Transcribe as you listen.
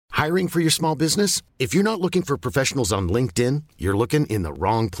Hiring for your small business? If you're not looking for professionals on LinkedIn, you're looking in the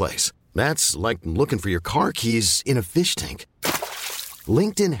wrong place. That's like looking for your car keys in a fish tank.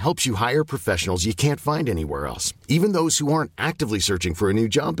 LinkedIn helps you hire professionals you can't find anywhere else, even those who aren't actively searching for a new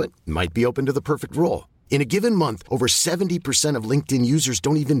job but might be open to the perfect role. In a given month, over 70% of LinkedIn users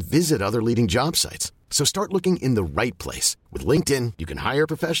don't even visit other leading job sites. So start looking in the right place. With LinkedIn, you can hire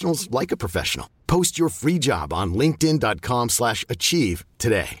professionals like a professional. Post your free job on linkedin.com/achieve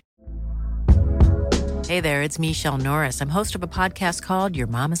today. Hey there, it's Michelle Norris. I'm host of a podcast called Your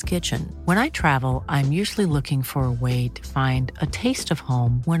Mama's Kitchen. When I travel, I'm usually looking for a way to find a taste of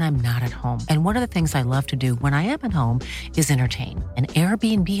home when I'm not at home. And one of the things I love to do when I am at home is entertain. And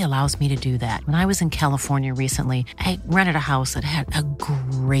Airbnb allows me to do that. When I was in California recently, I rented a house that had a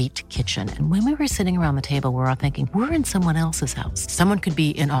great kitchen. And when we were sitting around the table, we were all thinking, we're in someone else's house. Someone could be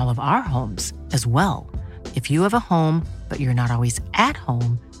in all of our homes as well. If you have a home, but you're not always at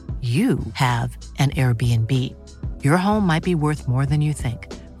home, you have an Airbnb. Your home might be worth more than you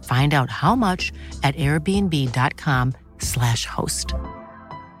think. Find out how much at airbnb.com/host.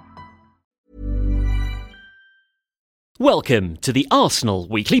 Welcome to the Arsenal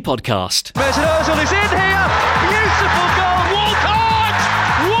Weekly Podcast. Mesut Ozil is in here. Beautiful goal. Walcott!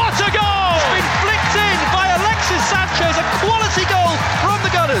 What a goal! It's been flicked in by Alexis Sanchez. A quality goal from the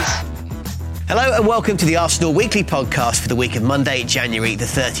Gunners. Hello and welcome to the Arsenal Weekly Podcast for the week of Monday, January the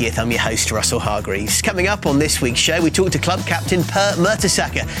 30th. I'm your host, Russell Hargreaves. Coming up on this week's show, we talk to club captain Per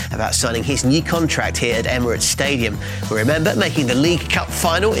Mertesacker about signing his new contract here at Emirates Stadium. We remember making the League Cup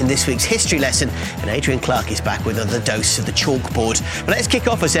final in this week's history lesson, and Adrian Clark is back with another dose of the chalkboard. But let's kick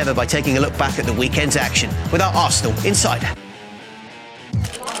off as ever by taking a look back at the weekend's action with our Arsenal Insider.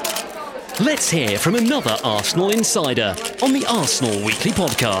 Let's hear from another Arsenal insider on the Arsenal Weekly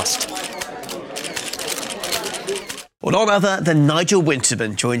Podcast. Well, none other than Nigel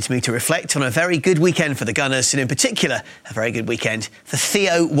Winterburn joins me to reflect on a very good weekend for the Gunners, and in particular, a very good weekend for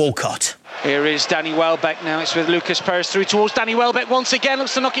Theo Walcott. Here is Danny Welbeck now. It's with Lucas Perez through towards Danny Welbeck once again.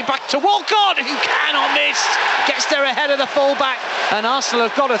 Looks to knock it back to Walcott, who cannot miss. Gets there ahead of the fullback. And Arsenal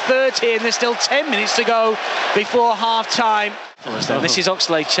have got a third here, and there's still 10 minutes to go before half-time. This is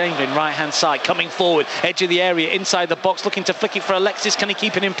Oxlade-Chamberlain, right-hand side, coming forward, edge of the area, inside the box, looking to flick it for Alexis. Can he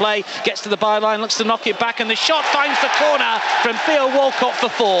keep it in play? Gets to the byline, looks to knock it back, and the shot finds the corner from Theo Walcott for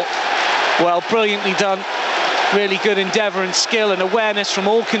 4. Well, brilliantly done. Really good endeavour and skill and awareness from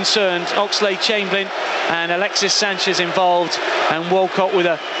all concerned. Oxlade-Chamberlain and Alexis Sanchez involved, and Walcott with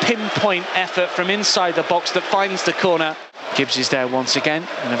a pinpoint effort from inside the box that finds the corner. Gibbs is there once again,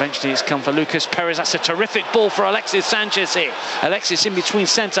 and eventually it's come for Lucas Perez. That's a terrific ball for Alexis Sanchez here. Alexis in between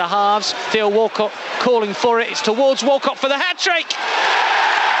centre halves. Theo Walcott calling for it. It's towards Walcott for the hat-trick.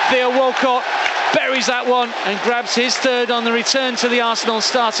 Theo Walcott buries that one and grabs his third on the return to the Arsenal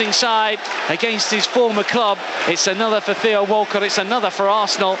starting side against his former club. It's another for Theo Walcott, it's another for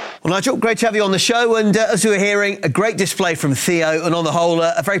Arsenal. Well, Nigel, great to have you on the show, and as we were hearing, a great display from Theo, and on the whole,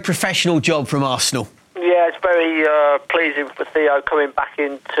 a very professional job from Arsenal. Yeah, it's very pleasing for Theo coming back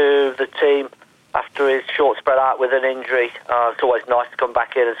into the team after his short spread out with an injury. It's always nice to come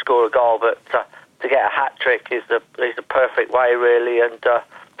back in and score a goal, but to get a hat-trick is the perfect way, really, and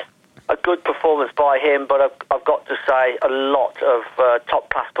a good performance by him, but I've got to say a lot of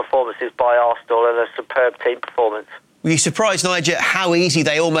top-class performances by Arsenal and a superb team performance. Were you surprised, Nigel, how easy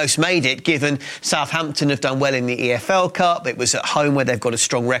they almost made it, given Southampton have done well in the EFL Cup, it was at home where they've got a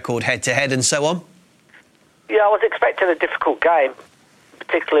strong record head-to-head and so on? Yeah, I was expecting a difficult game,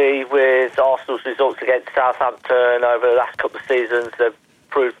 particularly with Arsenal's results against Southampton over the last couple of seasons. They've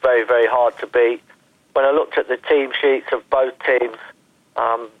proved very, very hard to beat. When I looked at the team sheets of both teams,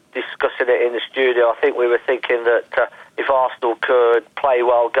 discussing it in the studio, I think we were thinking that if Arsenal could play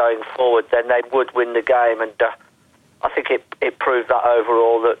well going forward, then they would win the game, and I think it proved that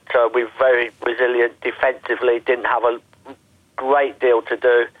overall, that we're very resilient defensively, didn't have a great deal to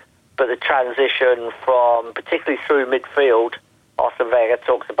do, but the transition from, particularly through midfield, Arsene Wenger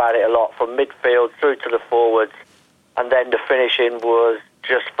talks about it a lot, from midfield through to the forwards, and then the finishing was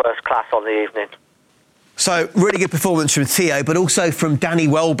just first class on the evening. So, really good performance from Theo, but also from Danny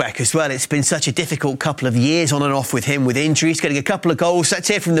Welbeck as well. It's been such a difficult couple of years on and off with him, with injuries, getting a couple of goals. Let's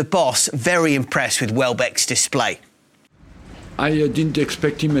hear from the boss. Very impressed with Welbeck's display. I didn't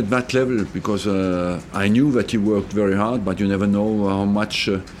expect him at that level because I knew that he worked very hard, but you never know how much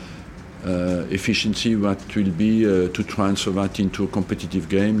efficiency that will be to transfer that into a competitive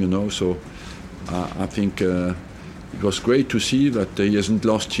game, you know. So I think it was great to see that he hasn't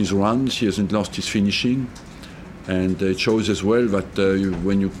lost his runs, he hasn't lost his finishing, and it shows as well that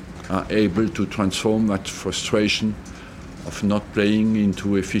when you are able to transform that frustration of not playing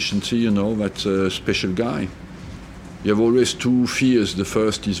into efficiency, you know, that's a special guy. You have always two fears. The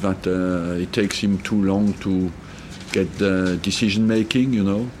first is that it takes him too long to get the decision making, you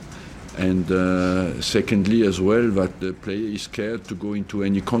know. And secondly as well, that the player is scared to go into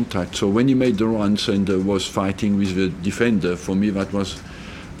any contact. So when he made the runs and was fighting with the defender, for me that was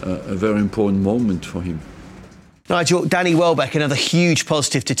a very important moment for him. Nigel, Danny Welbeck, another huge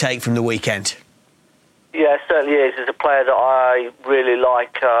positive to take from the weekend. Yeah, it certainly is. He's a player that I really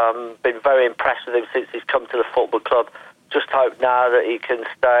like. Been very impressed with him since he's come to the football club. Just hope now that he can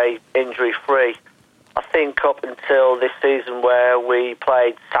stay injury-free. I think up until this season where we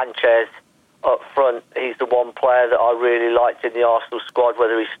played Sanchez up front, he's the one player that I really liked in the Arsenal squad,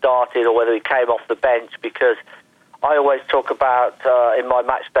 whether he started or whether he came off the bench, because I always talk about, in my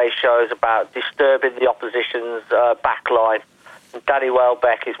matchday shows, about disturbing the opposition's back line. And Danny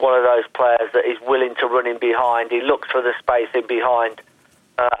Welbeck is one of those players that is willing to run in behind. He looks for the space in behind,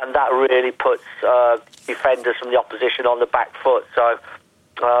 and that really puts defenders from the opposition on the back foot. So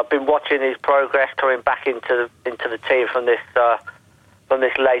I've been watching his progress coming back into the team from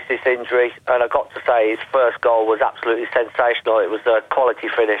this latest injury, and I've got to say his first goal was absolutely sensational. It was a quality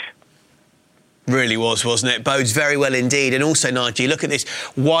finish. Really was, wasn't it? Bodes very well indeed. And also, Nigel, look at this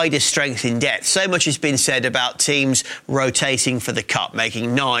wider strength in depth. So much has been said about teams rotating for the Cup,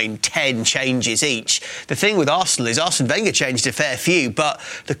 making 9, 10 changes each. The thing with Arsenal is Arsene Wenger changed a fair few, but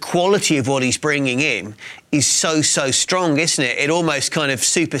the quality of what he's bringing in is so strong, isn't it? It almost kind of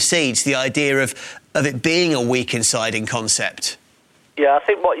supersedes the idea of it being a weakened side in concept. Yeah, I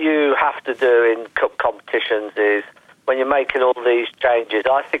think what you have to do in cup competitions is, when you're making all these changes,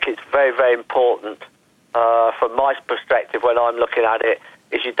 I think it's very, very important, from my perspective when I'm looking at it,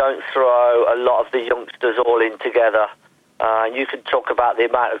 is you don't throw a lot of the youngsters all in together. You can talk about the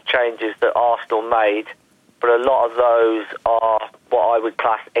amount of changes that Arsenal made, but a lot of those are what I would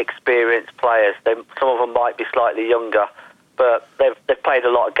class experienced players. Some of them might be slightly younger, but they've played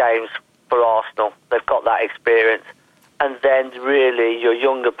a lot of games for Arsenal. They've got that experience. And then really your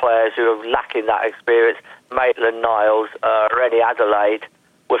younger players who are lacking that experience, Maitland-Niles, Rennie Adelaide,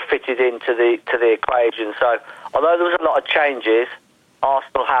 were fitted into the equation. So although there was a lot of changes,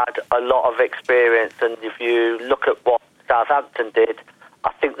 Arsenal had a lot of experience. And if you look at what Southampton did,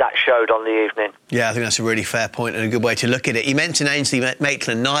 I think that showed on the evening. Yeah, I think that's a really fair point and a good way to look at it. You mentioned Ainsley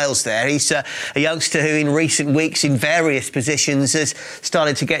Maitland-Niles there. He's a youngster who in recent weeks in various positions has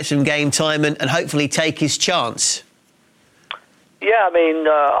started to get some game time and hopefully take his chance. Yeah, I mean,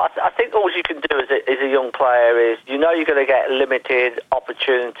 I think all you can do as a young player is, you know, you're going to get limited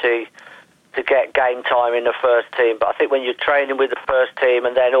opportunity to get game time in the first team. But I think when you're training with the first team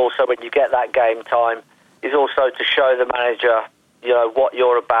and then also when you get that game time, is also to show the manager, you know, what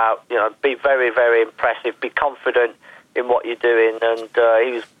you're about. You know, be very, very impressive, be confident in what you're doing. And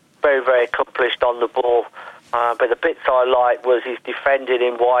he was very, very accomplished on the ball. But the bits I liked was his defending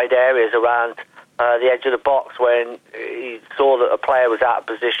in wide areas around the edge of the box. When he saw that a player was out of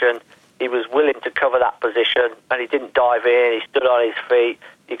position, he was willing to cover that position, and he didn't dive in. He stood on his feet.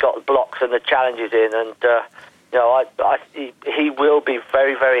 He got the blocks and the challenges in, and you know, he will be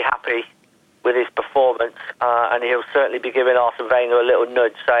very, very happy with his performance, and he'll certainly be giving Arsene Wenger a little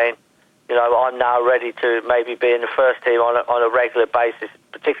nudge, saying, you know, I'm now ready to maybe be in the first team on a regular basis,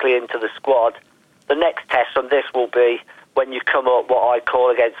 particularly into the squad. The next test on this will be when you come up what I call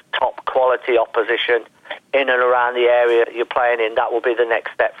against top quality opposition in and around the area you're playing in. That will be the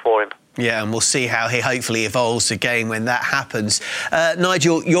next step for him. Yeah, and we'll see how he hopefully evolves again when that happens.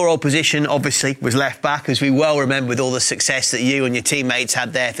 Nigel, your opposition obviously was left back, as we well remember, with all the success that you and your teammates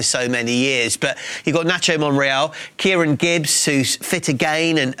had there for so many years. But you've got Nacho Monreal, Kieran Gibbs, who's fit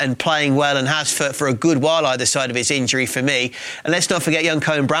again and playing well and has for a good while either side of his injury for me. And let's not forget young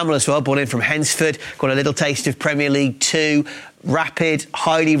Cohen Bramall as well, born in from Hensford, got a little taste of Premier League 2, rapid,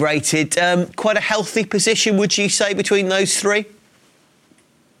 highly rated. Quite a healthy position, would you say, between those three?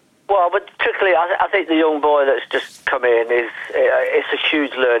 Well, but particularly, I think the young boy that's just come in it's a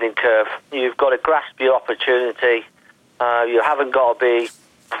huge learning curve. You've got to grasp your opportunity. You haven't got to be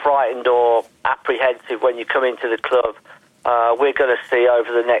frightened or apprehensive when you come into the club. We're going to see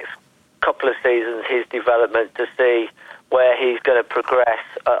over the next couple of seasons his development to see where he's going to progress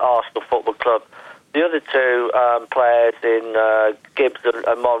at Arsenal Football Club. The other two players in Gibbs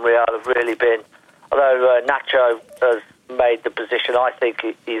and Monreal have really been, although Nacho has made the position, I think,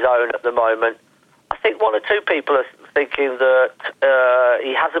 his own at the moment. I think one or two people are thinking that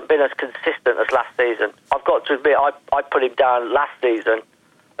he hasn't been as consistent as last season. I've got to admit, I put him down last season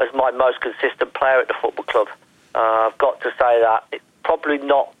as my most consistent player at the football club. I've got to say that. It's probably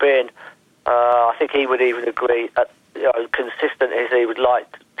not been, I think he would even agree, at consistent as he would like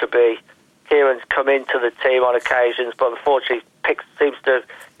to be. Kieran's come into the team on occasions, but unfortunately seems to,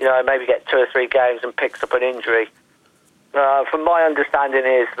 maybe get 2 or 3 games and picks up an injury. From my understanding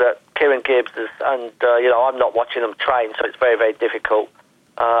is that Kieran Gibbs I'm not watching them train, so it's very, very difficult.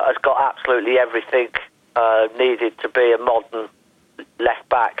 Has got absolutely everything needed to be a modern left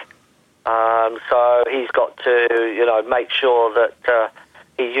back. So he's got to, make sure that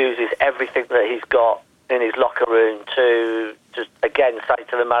he uses everything that he's got in his locker room to just again say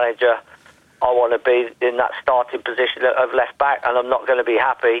to the manager, I want to be in that starting position of left back, and I'm not going to be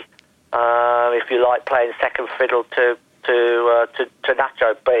happy if you like playing second fiddle to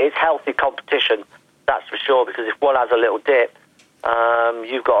Nacho. But it's healthy competition, that's for sure, because if one has a little dip,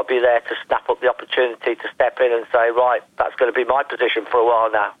 you've got to be there to snap up the opportunity to step in and say, right, that's going to be my position for a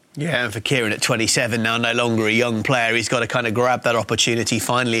while now. Yeah, and for Kieran at 27 now, no longer a young player, he's got to kind of grab that opportunity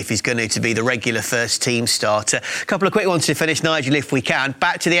finally if he's going to be the regular first team starter. A couple of quick ones to finish, Nigel, if we can.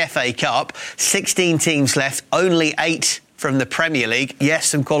 Back to the FA Cup, 16 teams left, only 8 from the Premier League. Yes,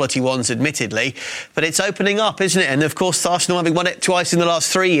 some quality ones, admittedly, but it's opening up, isn't it? And of course, Arsenal having won it twice in the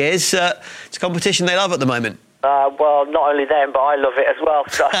last 3 years, it's a competition they love at the moment. Well, not only them, but I love it as well.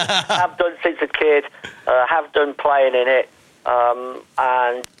 So have done since a kid, have done playing in it. And,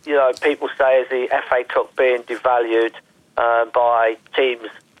 people say is the FA Cup being devalued by teams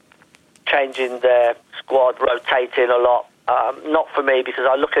changing their squad, rotating a lot. Not for me, because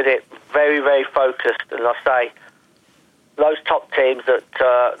I look at it very, very focused, and I say those top teams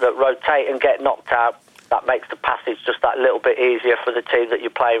that rotate and get knocked out, that makes the passage just that little bit easier for the team that you're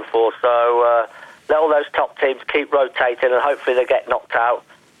playing for. So let all those top teams keep rotating, and hopefully they get knocked out.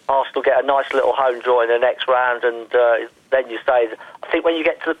 Arsenal get a nice little home draw in the next round, and then you say, I think when you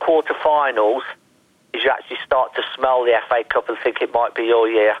get to the quarter-finals, you actually start to smell the FA Cup and think it might be your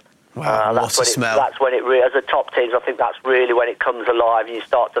year. Wow, that's when it really, as a top teams, I think that's really when it comes alive, and you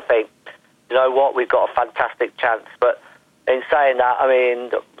start to think, you know what, we've got a fantastic chance. But in saying that, I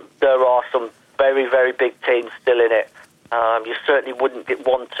mean, there are some very, very big teams still in it. You certainly wouldn't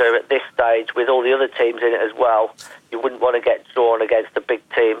want to, at this stage, with all the other teams in it as well, you wouldn't want to get drawn against a big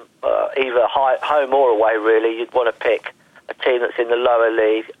team, either home or away, really. You'd want to pick a team that's in the lower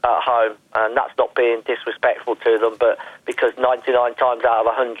league at home, and that's not being disrespectful to them, but because 99 times out of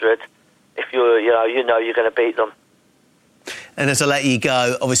 100, if you're going to beat them. And as I let you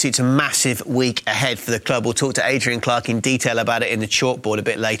go, obviously it's a massive week ahead for the club. We'll talk to Adrian Clarke in detail about it in the chalkboard a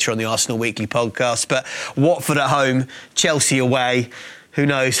bit later on the Arsenal Weekly podcast. But Watford at home, Chelsea away. Who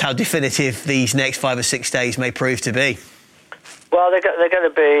knows how definitive these next 5 or 6 days may prove to be? Well, they're going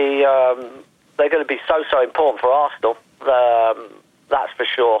to be so important for Arsenal. That's for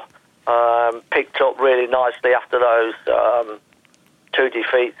sure. Picked up really nicely after those 2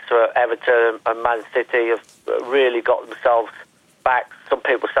 defeats for Everton and Man City. Have really got themselves back. Some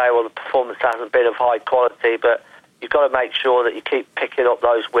people say, well, the performance hasn't been of high quality, but you've got to make sure that you keep picking up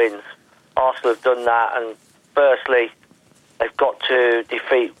those wins. Arsenal have done that, and firstly, they've got to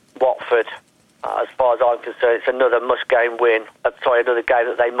defeat Watford. As far as I'm concerned, it's another must-game win. Another game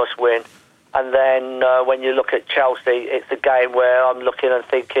that they must win. And then when you look at Chelsea, it's a game where I'm looking and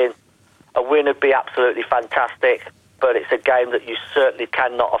thinking a win would be absolutely fantastic, but it's a game that you certainly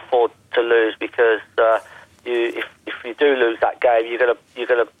cannot afford to lose, because if you do lose that game, you're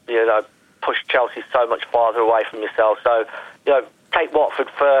gonna push Chelsea so much farther away from yourself. So take Watford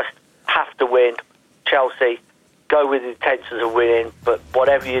first, have to win. Chelsea, go with the intentions of winning, but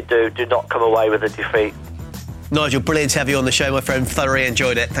whatever you do, do not come away with a defeat. Nigel, brilliant to have you on the show, my friend. Thoroughly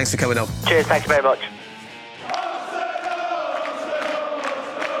enjoyed it. Thanks for coming on. Cheers, thank you very much.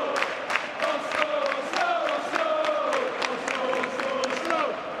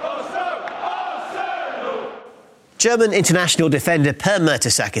 German international defender Per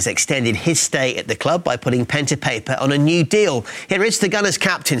Mertesacker has extended his stay at the club by putting pen to paper on a new deal. Here is the Gunners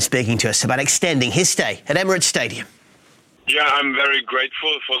captain speaking to us about extending his stay at Emirates Stadium. Yeah, I'm very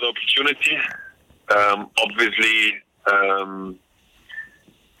grateful for the opportunity. Obviously, to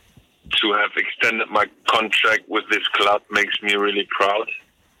have extended my contract with this club makes me really proud,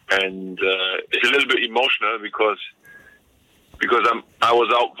 and it's a little bit emotional because I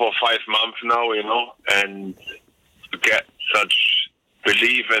was out for 5 months now, and to get such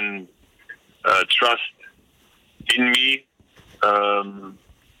belief and trust in me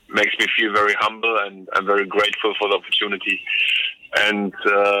makes me feel very humble, and I'm very grateful for the opportunity. And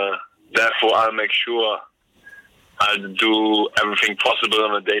therefore, I'll make sure I'll do everything possible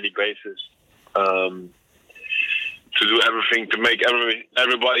on a daily basis to do everything to make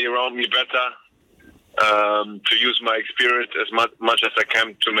everybody around me better, to use my experience as much as I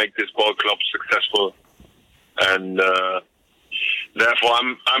can to make this ball club successful and therefore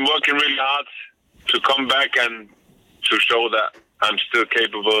I'm working really hard to come back and to show that I'm still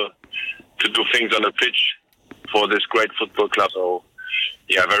capable to do things on the pitch for this great football club. So,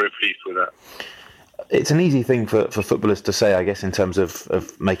 yeah, very pleased with that. It's an easy thing for footballers to say, I guess, in terms of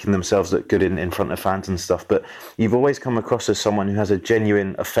making themselves look good in front of fans and stuff. But you've always come across as someone who has a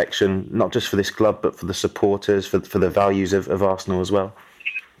genuine affection, not just for this club, but for the supporters, for the values of Arsenal as well.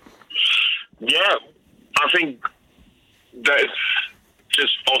 Yeah, I think that's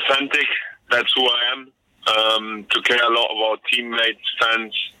just authentic. That's who I am. To care a lot about teammates,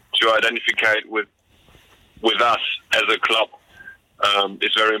 fans, to identify with us as a club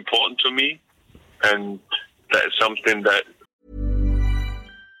is very important to me. And that is something that...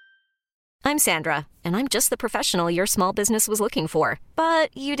 I'm Sandra, and I'm just the professional your small business was looking for.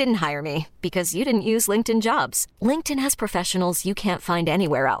 But you didn't hire me because you didn't use LinkedIn Jobs. LinkedIn has professionals you can't find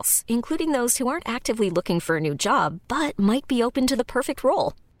anywhere else, including those who aren't actively looking for a new job, but might be open to the perfect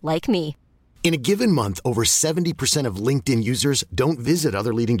role, like me. In a given month, over 70% of LinkedIn users don't visit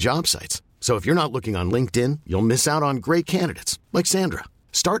other leading job sites. So if you're not looking on LinkedIn, you'll miss out on great candidates like Sandra.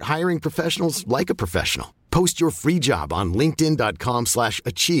 Start hiring professionals like a professional. Post your free job on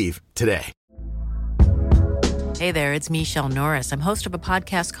linkedin.com/achieve today. Hey there, it's Michelle Norris. I'm host of a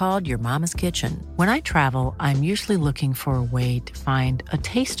podcast called Your Mama's Kitchen. When I travel, I'm usually looking for a way to find a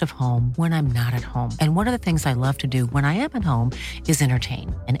taste of home when I'm not at home. And one of the things I love to do when I am at home is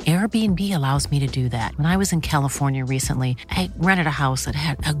entertain. And Airbnb allows me to do that. When I was in California recently, I rented a house that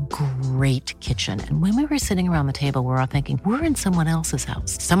had a great kitchen. And when we were sitting around the table, we're all thinking, we're in someone else's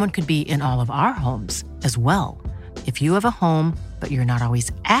house. Someone could be in all of our homes as well. If you have a home, but you're not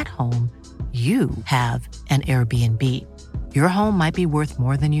always at home, you have an Airbnb. Your home might be worth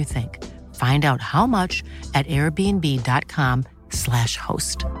more than you think. Find out how much at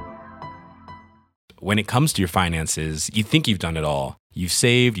airbnb.com/host. When it comes to your finances, you think you've done it all. You've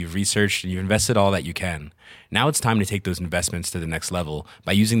saved, you've researched, and you've invested all that you can. Now it's time to take those investments to the next level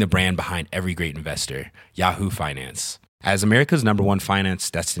by using the brand behind every great investor, Yahoo Finance. As America's #1 finance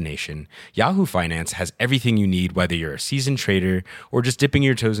destination, Yahoo Finance has everything you need, whether you're a seasoned trader or just dipping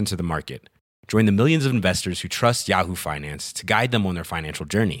your toes into the market. Join the millions of investors who trust Yahoo Finance to guide them on their financial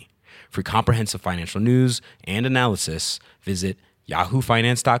journey. For comprehensive financial news and analysis, visit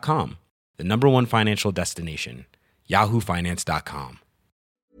yahoofinance.com, the #1 financial destination, yahoofinance.com.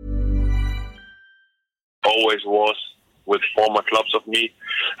 Always was with former clubs of me.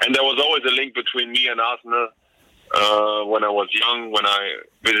 And there was always a link between me and Arsenal when I was young, when I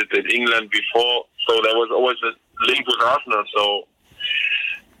visited England before. So there was always a link with Arsenal. So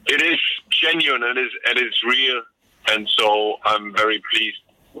it is genuine, it is real, and so I'm very pleased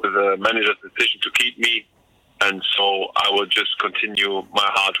with the manager's decision to keep me, and so I will just continue my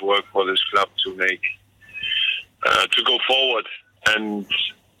hard work for this club to make to go forward and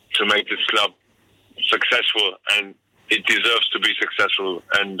to make this club successful, and it deserves to be successful,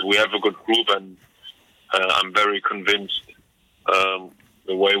 and we have a good group, and I'm very convinced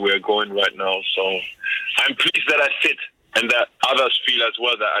the way we are going right now, so I'm pleased that I fit. And that others feel as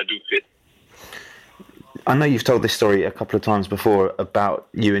well that I do fit. I know you've told this story a couple of times before about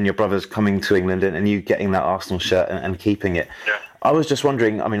you and your brothers coming to England and you getting that Arsenal shirt and keeping it. Yeah. I was just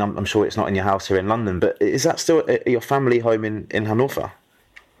wondering, I mean, I'm sure it's not in your house here in London, but is that still your family home in Hanover?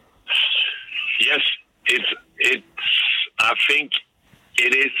 Yes, it's. I think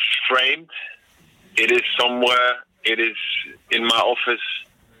it is framed. It is somewhere. It is in my office,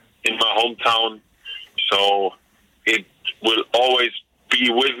 in my hometown. So it will always be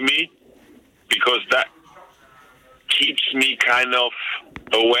with me because that keeps me kind of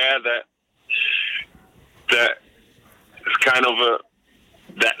aware that it's kind of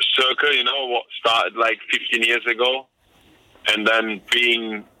that circle, you know, what started like 15 years ago, and then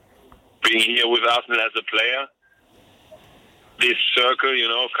being here with Arsenal as a player, this circle, you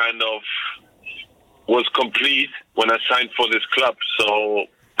know, kind of was complete when I signed for this club. So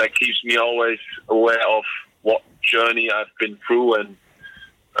that keeps me always aware of what journey I've been through, and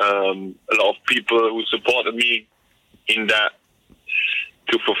a lot of people who supported me in that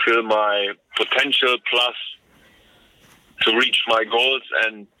to fulfill my potential, plus to reach my goals,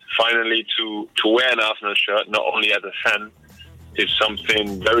 and finally to wear an Arsenal shirt, not only as a fan, is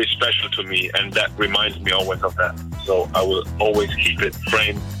something very special to me, and that reminds me always of that. So I will always keep it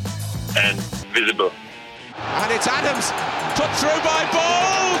framed and visible. And it's Adams, put through by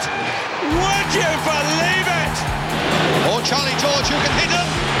Bold! Would you believe it? Or Charlie George, who can hit him.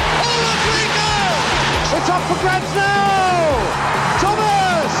 Oh, Rodrigo! It's up for grabs now!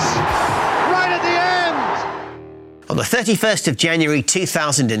 Thomas! Right at the end! On the 31st of January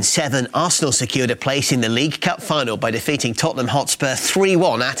 2007, Arsenal secured a place in the League Cup final by defeating Tottenham Hotspur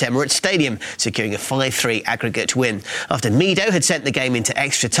 3-1 at Emirates Stadium, securing a 5-3 aggregate win. After Mido had sent the game into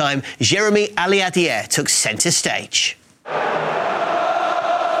extra time, Jeremy Aliadière took centre stage. The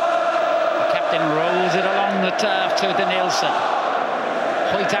captain rolls it along the turf to Danielson.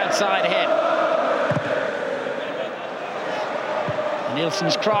 Hoyt outside him.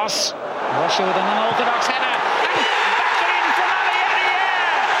 Danielson's cross. Russia with an unorthodox header. And back in from Aliadière.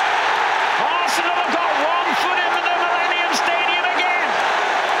 Arsenal have got one foot in the Millennium Stadium again.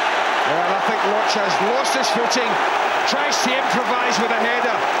 Well, I think Lodge has lost his footing. Tries to improvise with a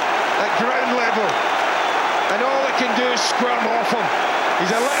header at ground level. And all he can do is squirm off him.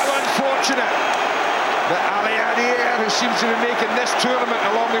 He's a little unfortunate. But Aliadière, who seems to be making this tournament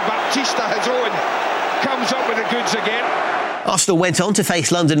along with Baptista, his own, comes up with the goods again. Arsenal went on to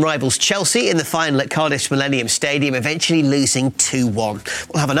face London rivals Chelsea in the final at Cardiff's Millennium Stadium, eventually losing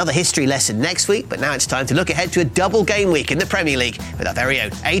 2-1. We'll have another history lesson next week, but now it's time to look ahead to a double game week in the Premier League with our very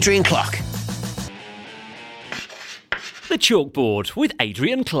own Adrian Clark. The Chalkboard with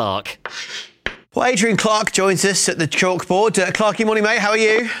Adrian Clark. Well, Adrian Clark joins us at the Chalkboard. Clarky, morning, mate. How are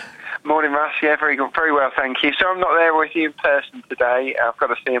you? Morning, Russ. Yeah, very good. Very well, thank you. So I'm not there with you in person today. I've got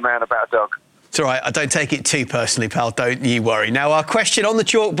to see a man about a dog. It's all right. I don't take it too personally, pal. Don't you worry. Now, our question on the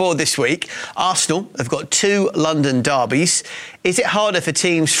Chalkboard this week. Arsenal have got 2 London derbies. Is it harder for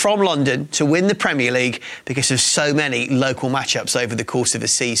teams from London to win the Premier League because of so many local matchups over the course of a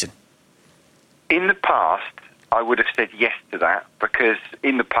season? In the past, I would have said yes to that, because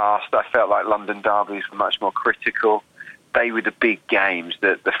in the past I felt like London derbies were much more critical. They were the big games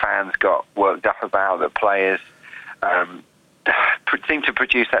that the fans got worked up about, that players seem to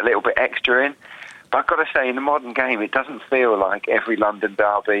produce that little bit extra in. But I've got to say, in the modern game, it doesn't feel like every London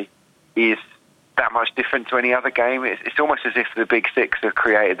derby is that much different to any other game. It's almost as if the Big Six have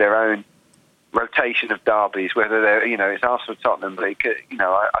created their own rotation of derbies, whether they're, it's Arsenal, Tottenham, but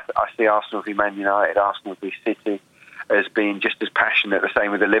I see Arsenal v Man United, Arsenal v City as being just as passionate, the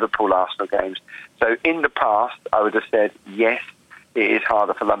same with the Liverpool-Arsenal games. So in the past, I would have said, yes, it is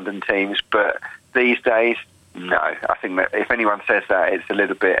harder for London teams, but these days, no. I think that if anyone says that, it's a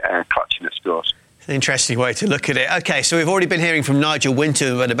little bit clutching at straws. It's an interesting way to look at it. OK, so we've already been hearing from Nigel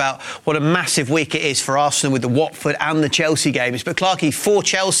Winterburn about what a massive week it is for Arsenal with the Watford and the Chelsea games. But, Clarky, for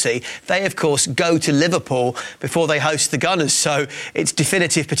Chelsea, they, of course, go to Liverpool before they host the Gunners. So it's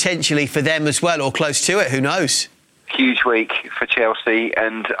definitive potentially for them as well, or close to it. Who knows? Huge week for Chelsea,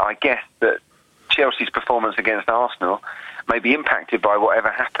 and I guess that Chelsea's performance against Arsenal may be impacted by whatever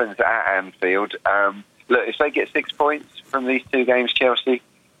happens at Anfield. Look, if they get 6 points from these 2 games, Chelsea,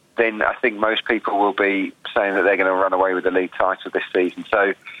 then I think most people will be saying that they're going to run away with the league title this season.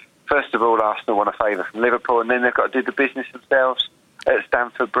 So, first of all, Arsenal want a favour from Liverpool, and then they've got to do the business themselves at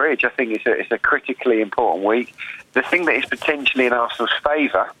Stamford Bridge. I think it's a critically important week. The thing that is potentially in Arsenal's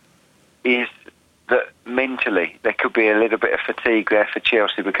favour is that mentally there could be a little bit of fatigue there for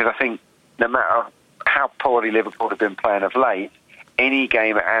Chelsea, because I think no matter how poorly Liverpool have been playing of late, any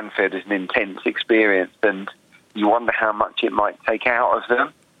game at Anfield is an intense experience, and you wonder how much it might take out of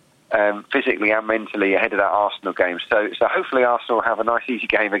them, physically and mentally, ahead of that Arsenal game. So hopefully Arsenal will have a nice easy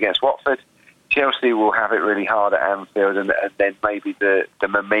game against Watford. Chelsea will have it really hard at Anfield, and then maybe the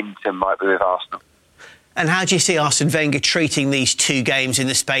momentum might be with Arsenal. And how do you see Arsene Wenger treating these 2 games in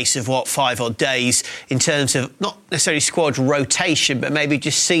the space of, 5 odd days, in terms of not necessarily squad rotation, but maybe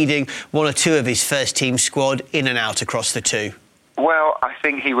just seeding 1 or 2 of his first-team squad in and out across the 2? Well, I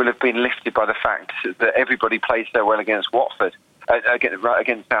think he will have been lifted by the fact that everybody played so well against Watford,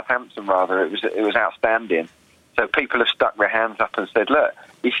 against Southampton, rather. It was outstanding. So people have stuck their hands up and said, look,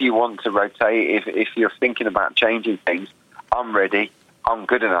 if you want to rotate, if you're thinking about changing things, I'm ready, I'm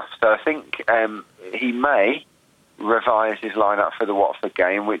good enough. So I think he may revise his lineup for the Watford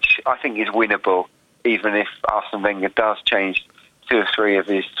game, which I think is winnable, even if Arsene Wenger does change 2 or 3 of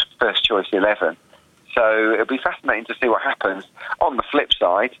his first choice 11. So it'll be fascinating to see what happens. On the flip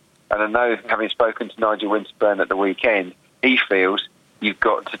side, and I know, having spoken to Nigel Winterburn at the weekend, he feels you've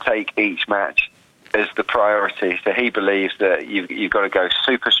got to take each match as the priority. So he believes that you've got to go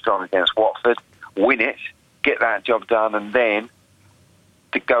super strong against Watford, win it, get that job done, and then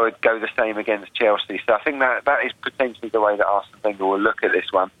to go the same against Chelsea. So I think that is potentially the way that Arsene Wenger will look at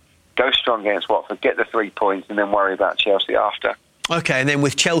this one. Go strong against Watford, get the 3 points, and then worry about Chelsea after. OK, and then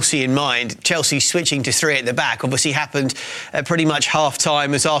with Chelsea in mind, Chelsea switching to 3 at the back obviously happened at pretty much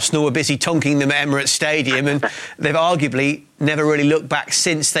half-time as Arsenal were busy tonking them at Emirates Stadium, and they've arguably never really looked back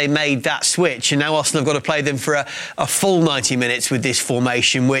since they made that switch. And now Arsenal have got to play them for a full 90 minutes with this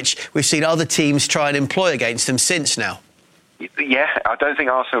formation, which we've seen other teams try and employ against them since now. Yeah, I don't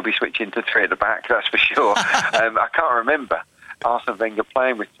think Arsenal will be switching to 3 at the back, that's for sure. I can't remember Arsene Wenger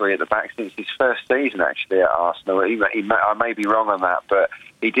playing with 3 at the back since his first season, actually, at Arsenal. I may be wrong on that, but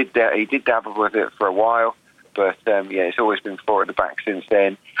he did dabble with it for a while. But, it's always been 4 at the back since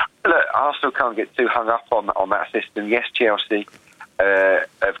then. Look, Arsenal can't get too hung up on that system. Yes, Chelsea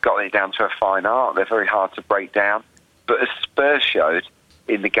have gotten it down to a fine art. They're very hard to break down. But as Spurs showed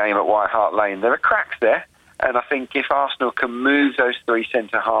in the game at White Hart Lane, there are cracks there. And I think if Arsenal can move those 3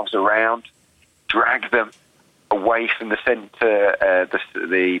 centre-halves around, drag them away from the centre,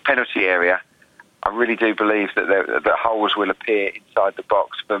 the penalty area, I really do believe that holes will appear inside the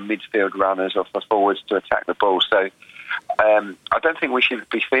box for midfield runners or for forwards to attack the ball. So I don't think we should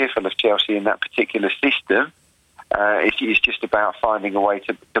be fearful of Chelsea in that particular system. It's just about finding a way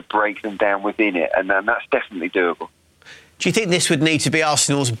to break them down within it, and that's definitely doable. Do you think this would need to be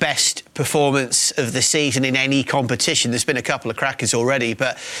Arsenal's best performance of the season in any competition? There's been a couple of crackers already,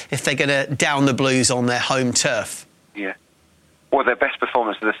 but if they're going to down the Blues on their home turf? Yeah. Well, their best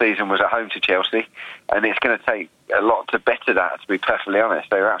performance of the season was at home to Chelsea, and it's going to take a lot to better that, to be perfectly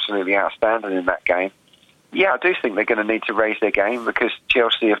honest. They were absolutely outstanding in that game. Yeah, I do think they're going to need to raise their game because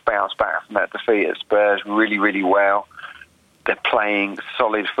Chelsea have bounced back from that defeat at Spurs really, really well. They're playing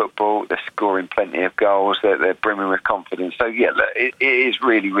solid football. They're scoring plenty of goals. They're brimming with confidence. So, yeah, look, it is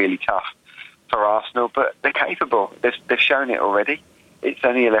really, really tough for Arsenal, but they're capable. They've shown it already. It's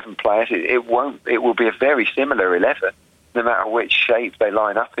only 11 players. It will be a very similar 11, no matter which shape they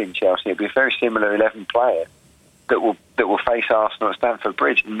line up in Chelsea. It'll be a very similar 11 players that will face Arsenal at Stamford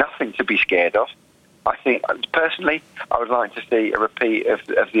Bridge. Nothing to be scared of. I think, personally, I would like to see a repeat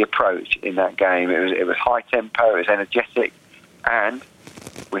of the approach in that game. It was high tempo, it was energetic, and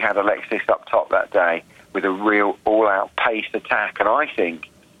we had Alexis up top that day with a real all-out pace attack. And I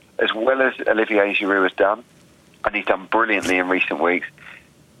think, as well as Olivier Giroud has done, and he's done brilliantly in recent weeks,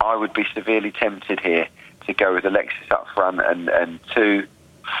 I would be severely tempted here to go with Alexis up front and 2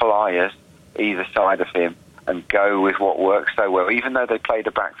 flyers either side of him and go with what works so well. Even though they played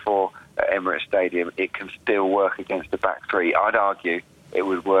a back 4 at Emirates Stadium, it can still work against the back 3. I'd argue it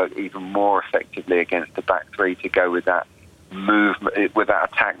would work even more effectively against the back 3 to go with that movement, with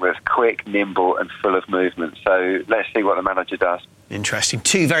that attack that's quick, nimble and full of movement. So let's see what the manager does. Interesting.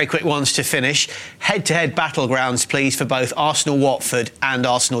 2 very quick ones to finish. Head-to-head battlegrounds, please, for both Arsenal-Watford and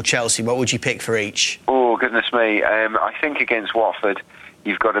Arsenal-Chelsea. What would you pick for each? Oh, goodness me. I think against Watford,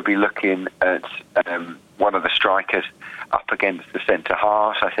 you've got to be looking at one of the strikers up against the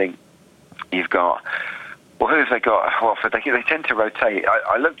centre-halves. I think you've got... Well, who have they got at Watford? They tend to rotate.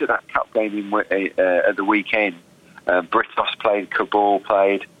 I looked at that cup game at the weekend. Britos played, Kabul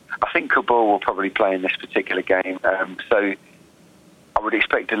played. I think Kabul will probably play in this particular game. So I would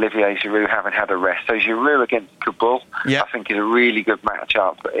expect Olivier Giroud having had a rest. So Giroud against Kabul, I think, is a really good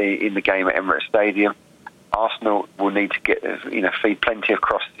match-up in the game at Emirates Stadium. Arsenal will need to feed plenty of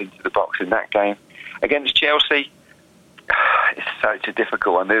crosses into the box in that game. Against Chelsea, it's such a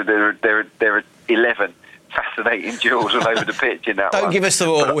difficult one. There are 11 fascinating duels all over the pitch in that one. Don't give us them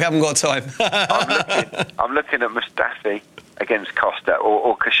all. We haven't got time. I'm looking at Mustafi against Costa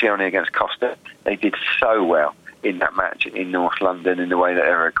or Koscielny against Costa. They did so well in that match in North London in the way that they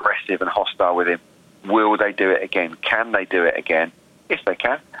were aggressive and hostile with him. Will they do it again? Can they do it again? If they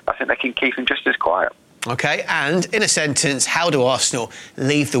can, I think they can keep him just as quiet. OK, and in a sentence, how do Arsenal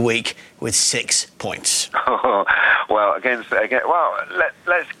leave the week with 6 points? Well,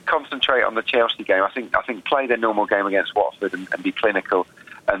 let's concentrate on the Chelsea game. I think play their normal game against Watford and be clinical,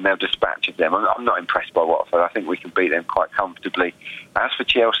 and they'll dispatch them. I'm not impressed by Watford. I think we can beat them quite comfortably. As for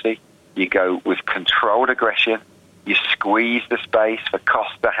Chelsea, you go with controlled aggression. You squeeze the space for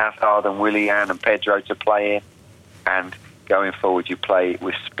Costa, Hazard and Willian and Pedro to play in, and going forward you play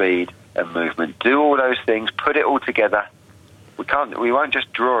with speed and movement. Do all those things, put it all together. We won't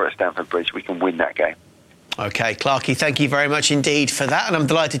just draw at Stamford Bridge, we can win that game. OK, Clarkie, thank you very much indeed for that. And I'm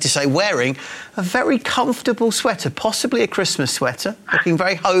delighted to say wearing a very comfortable sweater, possibly a Christmas sweater, looking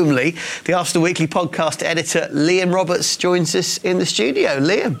very homely. The Arsenal Weekly podcast editor, Liam Roberts, joins us in the studio.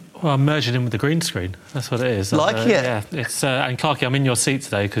 Liam. Well, I'm merging in with the green screen. That's what it is. Like it? Yeah. It's, and Clarkie, I'm in your seat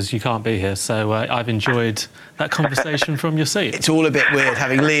today because you can't be here. So I've enjoyed that conversation from your seat. It's all a bit weird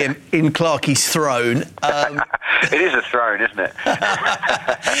having Liam in Clarkie's throne. It is a throne, isn't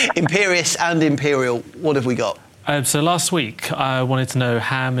it? Imperious and Imperial, what have we got? So last week, I wanted to know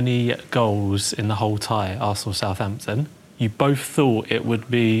how many goals in the whole tie, Arsenal-Southampton. You both thought it would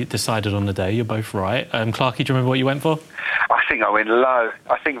be decided on the day. You're both right. Clarkie, do you remember what you went for? I think I went low.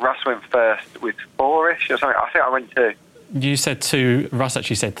 I think Russ went first with 4-ish or something. I think I went 2. You said 2. Russ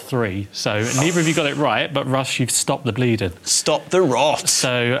actually said 3. So neither of you got it right, but Russ, you've stopped the bleeding. Stop the rot.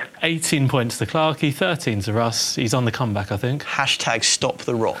 So 18 points to Clarkie, 13 to Russ. He's on the comeback, I think. Hashtag stop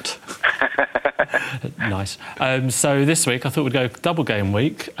the rot. Nice. So this week, I thought we'd go double game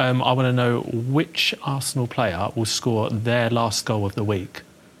week. I want to know which Arsenal player will score their last goal of the week.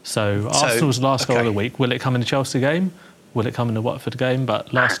 So Arsenal's last goal of the week, will it come in the Chelsea game? Will it come in the Watford game?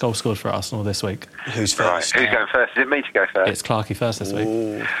 But last goal scored for Arsenal this week. Who's first? Right. Who's going first? Is it me to go first? It's Clarkie first this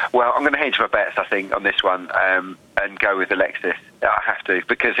week. Well, I'm going to hedge my bets, I think, on this one and go with Alexis. I have to,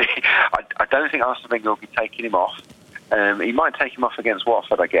 because I don't think Arsene Wenger will be taking him off. He might take him off against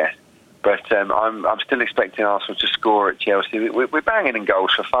Watford, I guess. But I'm still expecting Arsenal to score at Chelsea. We're banging in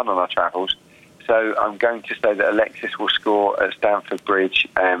goals for fun on our travels. So I'm going to say that Alexis will score at Stamford Bridge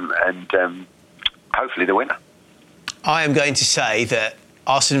and hopefully the winner. I am going to say that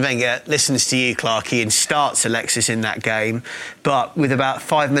Arsene Wenger listens to you, Clarkie, and starts Alexis in that game. But with about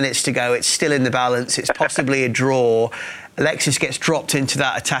 5 minutes to go, it's still in the balance. It's possibly a draw. Alexis gets dropped into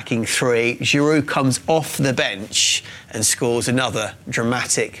that attacking 3. Giroud comes off the bench and scores another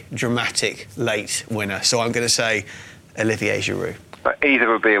dramatic late winner. So I'm going to say Olivier Giroud. But either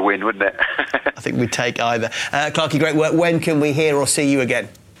would be a win, wouldn't it? I think we'd take either. Clarkie, great work. When can we hear or see you again?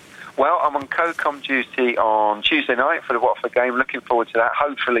 Well, I'm on co-com duty on Tuesday night for the Watford game. Looking forward to that.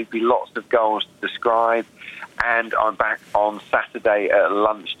 Hopefully be lots of goals to describe. And I'm back on Saturday at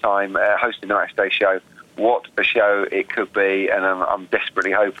lunchtime hosting the Match Day show. What a show it could be. And I'm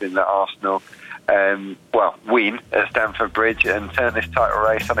desperately hoping that Arsenal win at Stamford Bridge and turn this title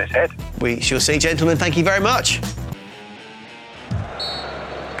race on its head. We shall see, gentlemen. Thank you very much.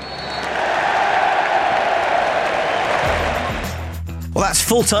 Well, that's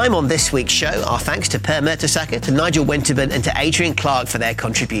full time on this week's show. Our thanks to Per Mertesacker, to Nigel Winterburn and to Adrian Clark for their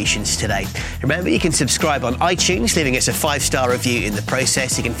contributions today. Remember, you can subscribe on iTunes, leaving us a 5-star review in the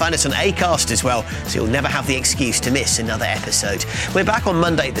process. You can find us on Acast as well, so you'll never have the excuse to miss another episode. We're back on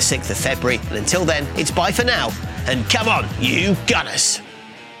Monday, the 6th of February, and until then, it's bye for now. And come on, you Gunners!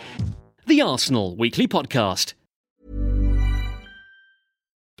 The Arsenal Weekly Podcast.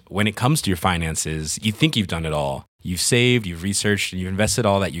 When it comes to your finances, you think you've done it all. You've saved, you've researched, and you've invested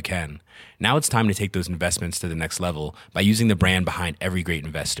all that you can. Now it's time to take those investments to the next level by using the brand behind every great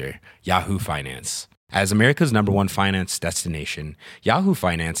investor, Yahoo Finance. As America's #1 finance destination, Yahoo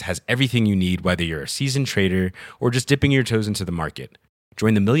Finance has everything you need, whether you're a seasoned trader or just dipping your toes into the market.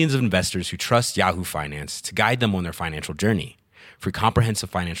 Join the millions of investors who trust Yahoo Finance to guide them on their financial journey. For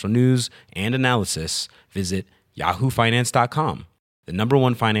comprehensive financial news and analysis, visit yahoofinance.com, the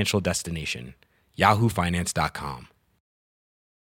 #1 financial destination, yahoofinance.com.